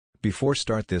Before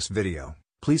start this video,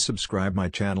 please subscribe my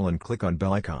channel and click on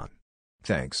bell icon.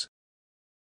 Thanks.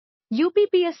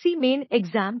 UPPSC Main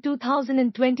Exam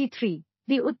 2023.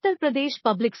 The Uttar Pradesh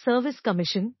Public Service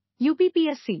Commission,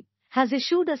 UPPSC, has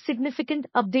issued a significant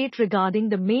update regarding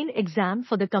the main exam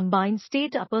for the Combined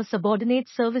State Upper Subordinate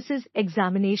Services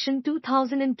Examination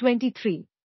 2023.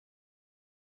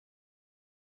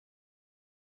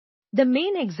 The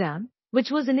main exam, which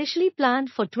was initially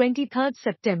planned for 23rd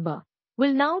September,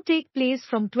 will now take place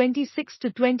from 26 to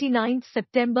 29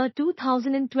 September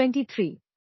 2023.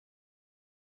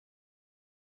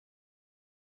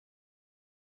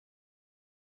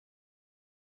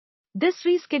 This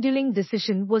rescheduling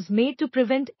decision was made to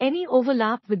prevent any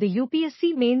overlap with the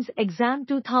UPSC Mains Exam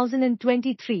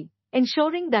 2023,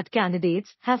 ensuring that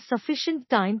candidates have sufficient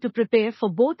time to prepare for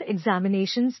both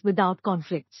examinations without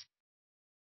conflicts.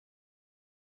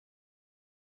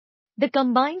 The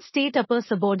Combined State Upper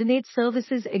Subordinate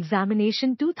Services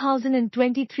Examination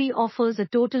 2023 offers a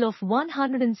total of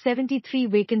 173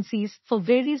 vacancies for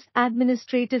various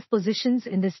administrative positions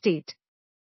in the state.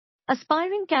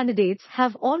 Aspiring candidates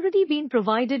have already been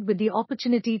provided with the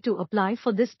opportunity to apply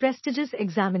for this prestigious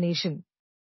examination.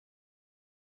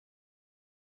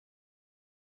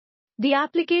 The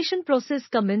application process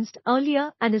commenced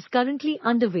earlier and is currently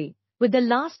underway, with the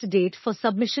last date for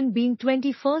submission being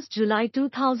 21 July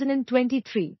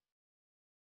 2023.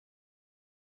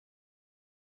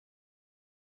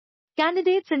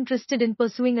 Candidates interested in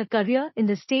pursuing a career in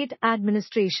the state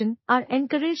administration are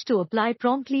encouraged to apply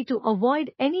promptly to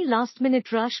avoid any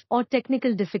last-minute rush or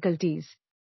technical difficulties.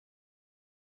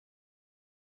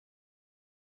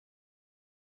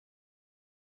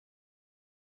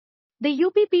 The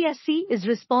UPPSC is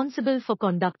responsible for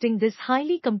conducting this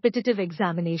highly competitive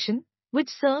examination, which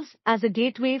serves as a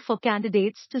gateway for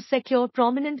candidates to secure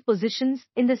prominent positions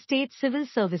in the state civil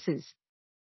services.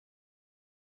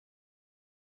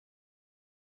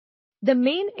 The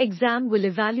main exam will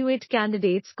evaluate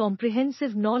candidates'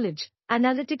 comprehensive knowledge,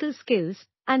 analytical skills,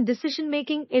 and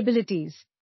decision-making abilities.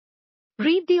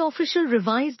 Read the official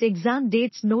revised exam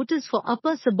dates notice for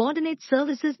Upper Subordinate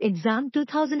Services Exam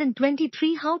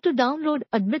 2023. How to download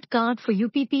admit card for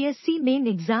UPPSC Main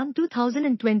Exam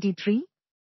 2023?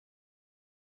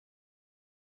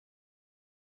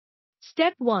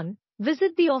 Step 1.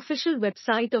 Visit the official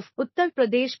website of Uttar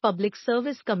Pradesh Public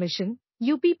Service Commission,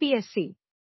 UPPSC.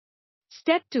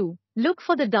 Step 2. Look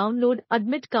for the Download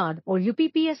Admit Card or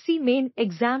UPPSC Main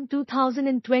Exam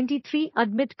 2023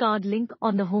 Admit Card link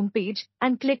on the homepage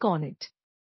and click on it.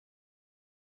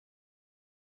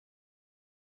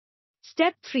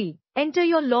 Step 3. Enter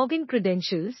your login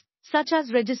credentials, such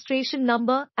as registration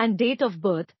number and date of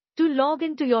birth, to log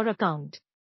into your account.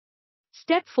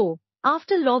 Step 4.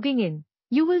 After logging in,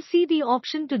 you will see the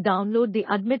option to download the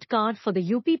admit card for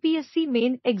the UPPSC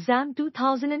Main Exam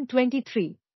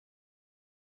 2023.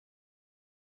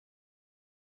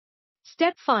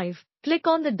 Step 5. Click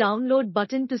on the download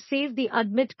button to save the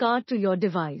admit card to your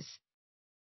device.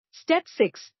 Step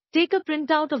 6. Take a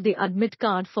printout of the admit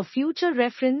card for future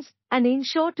reference and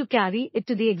ensure to carry it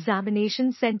to the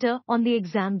examination center on the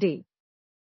exam day.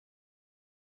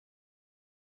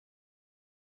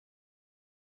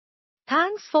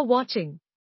 Thanks for watching.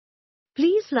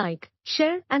 Please like,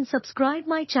 share and subscribe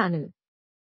my channel.